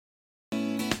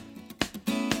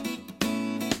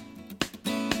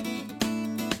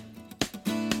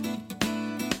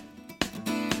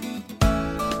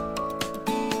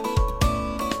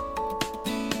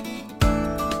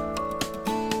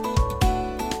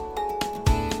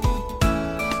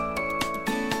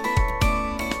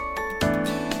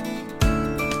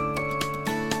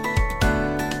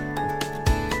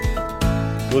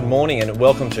Good morning and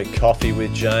welcome to Coffee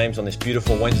with James on this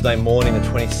beautiful Wednesday morning, the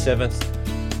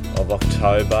 27th of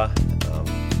October.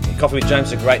 Coffee with James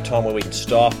is a great time where we can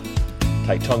stop,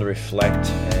 take time to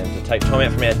reflect and to take time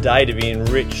out from our day to be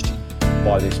enriched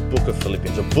by this book of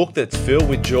Philippians, a book that's filled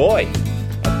with joy,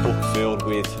 a book filled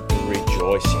with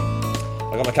rejoicing.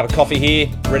 I've got my cup of coffee here,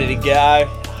 ready to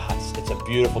go. It's a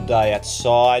beautiful day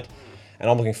outside and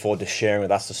I'm looking forward to sharing with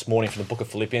us this morning from the book of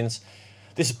Philippians.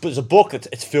 This is a book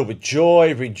that's filled with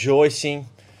joy, rejoicing.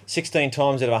 16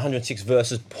 times out of 106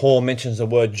 verses, Paul mentions the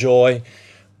word joy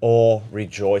or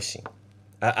rejoicing.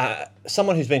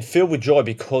 Someone who's been filled with joy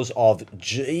because of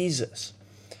Jesus.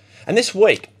 And this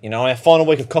week, our final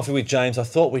week of Coffee with James, I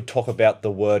thought we'd talk about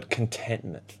the word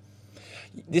contentment.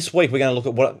 This week, we're going to look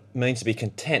at what it means to be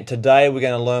content. Today, we're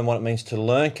going to learn what it means to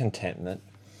learn contentment.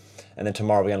 And then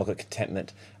tomorrow, we're going to look at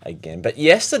contentment again. But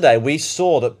yesterday, we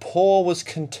saw that Paul was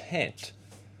content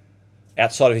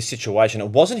outside of his situation. It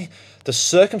wasn't the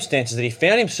circumstances that he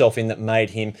found himself in that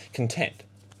made him content.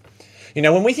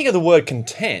 When we think of the word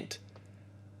content,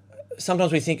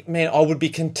 sometimes we think, man, I would be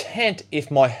content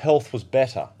if my health was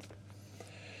better.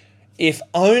 If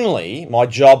only my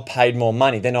job paid more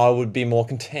money, then I would be more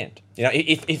content.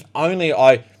 If only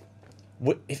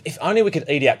we could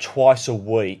eat out twice a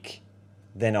week,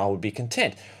 then I would be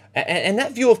content. And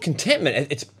that view of contentment,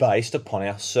 it's based upon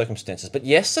our circumstances. But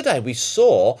yesterday we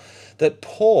saw that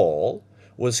Paul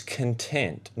was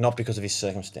content, not because of his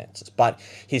circumstances, but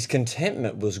his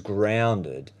contentment was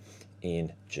grounded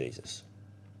in Jesus.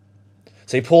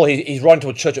 See, Paul, he's writing to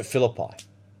a church at Philippi.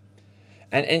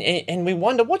 And we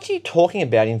wonder, what's he talking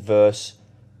about in verse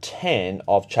 10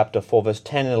 of chapter 4, verse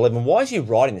 10 and 11? Why is he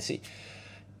writing this?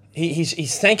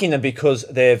 He's thanking them because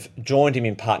they've joined him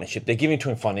in partnership. They're giving to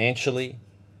him financially.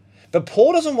 But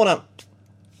Paul doesn't want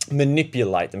to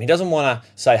manipulate them. He doesn't want to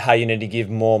say, hey, you need to give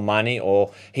more money.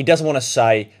 Or he doesn't want to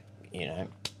say,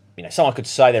 someone could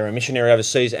say they're a missionary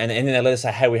overseas and then they let us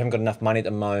say, hey, we haven't got enough money at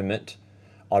the moment.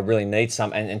 I really need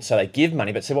some, and so they give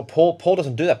money. But see, what Paul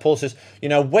doesn't do that. Paul says,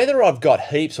 whether I've got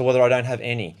heaps or whether I don't have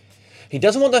any. He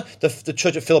doesn't want the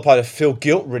church at Philippi to feel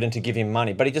guilt-ridden to give him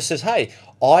money, but he just says, hey,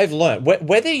 I've learned,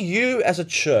 whether you as a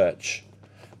church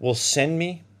will send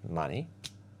me money,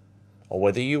 or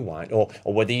whether you won't, or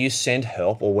whether you send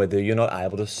help, or whether you're not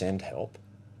able to send help,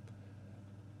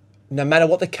 no matter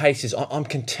what the case is, I'm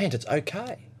content, it's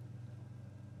okay.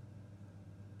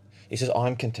 He says,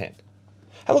 I'm content.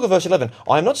 Have a look at verse 11.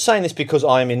 I am not saying this because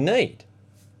I am in need.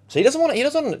 So he doesn't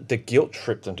want the guilt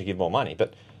trip them to give more money,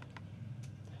 but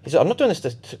he said, I'm not doing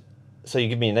this so you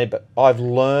give me a need, but I've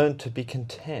learned to be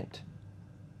content.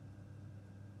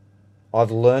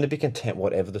 I've learned to be content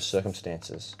whatever the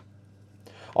circumstances.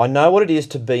 I know what it is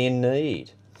to be in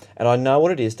need, and I know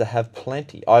what it is to have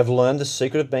plenty. I've learned the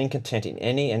secret of being content in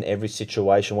any and every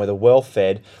situation, whether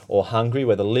well-fed or hungry,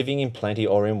 whether living in plenty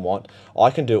or in want.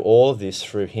 I can do all of this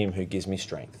through him who gives me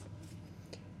strength.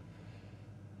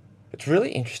 It's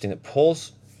really interesting that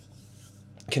Paul's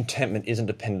contentment isn't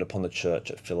dependent upon the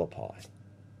church at Philippi.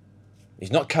 He's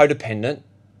not codependent.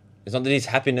 It's not that his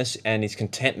happiness and his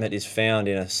contentment is found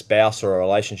in a spouse or a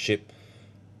relationship,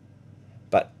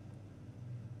 but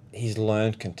he's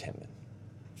learned contentment.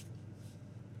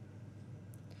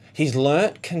 He's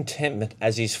learnt contentment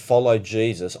as he's followed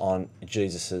Jesus on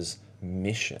Jesus'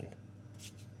 mission.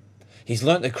 He's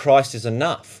learnt that Christ is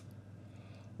enough,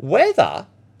 whether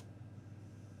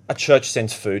a church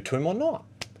sends food to him or not.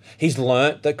 He's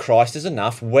learnt that Christ is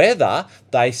enough, whether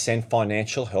they send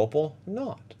financial help or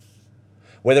not.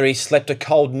 Whether he slept a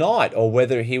cold night or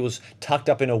whether he was tucked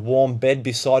up in a warm bed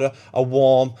beside a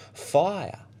warm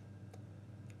fire.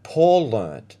 Paul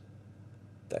learnt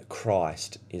that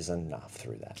Christ is enough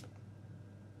through that.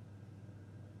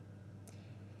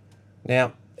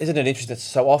 Now, isn't it interesting that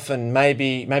so often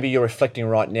maybe you're reflecting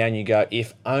right now and you go,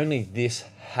 if only this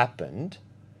happened,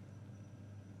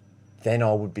 then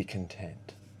I would be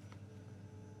content.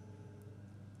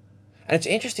 And it's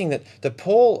interesting that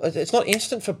Paul, it's not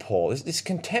instant for Paul. This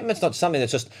contentment's not something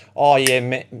that's just,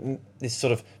 this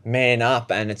sort of man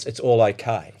up and it's all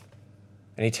okay.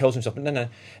 And he tells himself, no,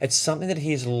 it's something that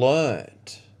he's learned.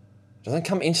 It doesn't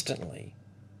come instantly.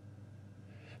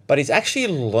 But he's actually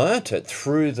learnt it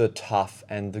through the tough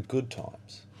and the good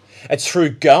times. It's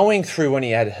through going through when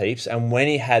he had heaps and when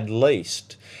he had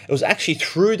least. It was actually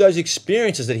through those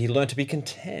experiences that he learned to be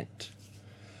content.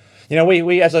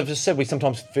 We as I've just said, we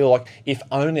sometimes feel like if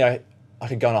only I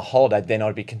could go on a holiday, then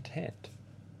I'd be content.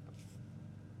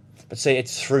 But see,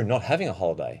 it's through not having a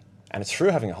holiday And it's through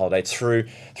having a holiday. It's through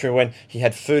when he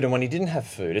had food and when he didn't have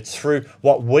food. It's through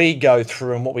what we go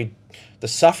through and the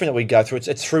suffering that we go through.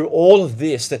 It's through all of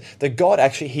this that God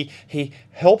actually, he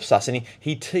helps us and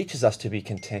he teaches us to be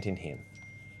content in him.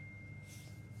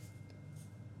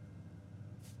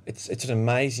 It's an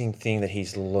amazing thing that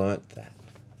he's learnt that.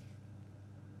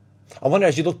 I wonder,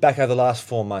 as you look back over the last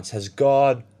 4 months, has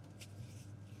God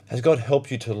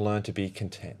helped you to learn to be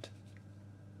content?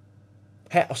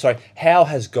 How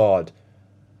has God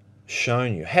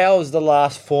shown you? How has the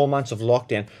last 4 months of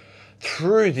lockdown,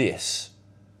 through this,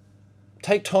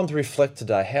 take time to reflect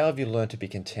today. How have you learned to be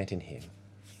content in him?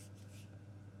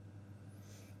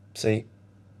 See,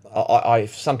 I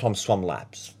sometimes swum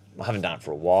laps. I haven't done it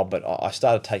for a while, but I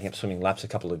started taking up swimming laps a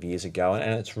couple of years ago,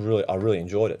 and I really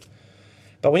enjoyed it.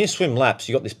 But when you swim laps,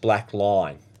 you got this black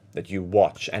line that you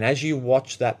watch, and as you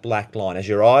watch that black line, as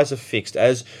your eyes are fixed,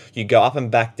 as you go up and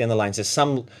back down the lanes, there's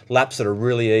some laps that are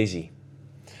really easy.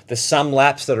 There's some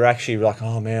laps that are actually like,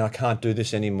 oh man, I can't do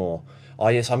this anymore. Oh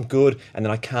yes, I'm good, and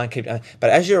then I can't keep. But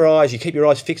as you keep your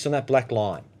eyes fixed on that black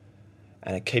line,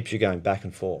 and it keeps you going back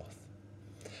and forth.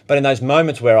 But in those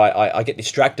moments where I get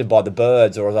distracted by the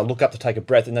birds, or as I look up to take a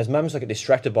breath, in those moments I get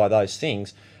distracted by those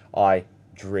things, I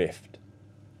drift.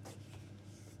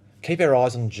 Keep our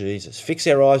eyes on Jesus. Fix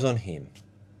our eyes on him.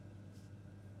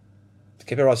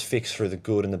 Keep our eyes fixed through the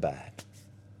good and the bad.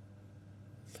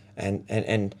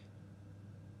 And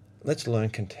let's learn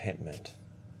contentment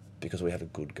because we have a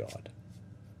good God.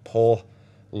 Paul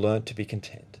learnt to be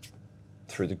content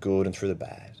through the good and through the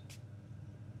bad.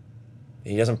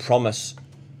 He doesn't promise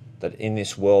that in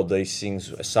this world these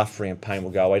things, suffering and pain, will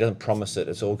go away. He doesn't promise that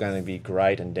it's all going to be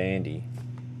great and dandy.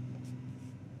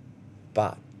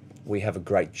 But we have a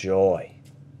great joy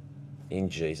in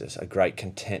Jesus, a great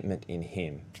contentment in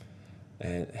him.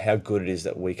 And how good it is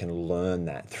that we can learn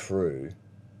that through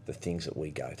the things that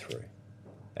we go through.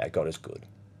 Our God is good.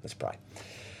 Let's pray.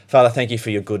 Father, thank you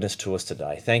for your goodness to us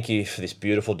today. Thank you for this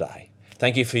beautiful day.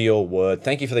 Thank you for your word.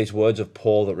 Thank you for these words of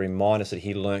Paul that remind us that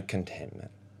he learnt contentment.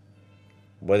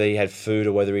 Whether he had food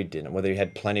or whether he didn't, whether he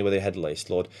had plenty, whether he had least,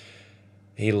 Lord,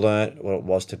 he learnt what it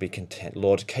was to be content.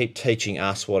 Lord, keep teaching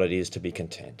us what it is to be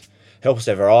content. Help us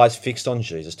to have our eyes fixed on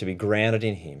Jesus, to be grounded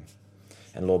in him.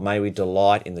 And Lord, may we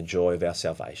delight in the joy of our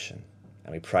salvation.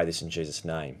 And we pray this in Jesus'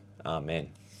 name. Amen.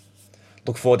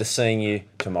 Look forward to seeing you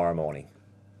tomorrow morning.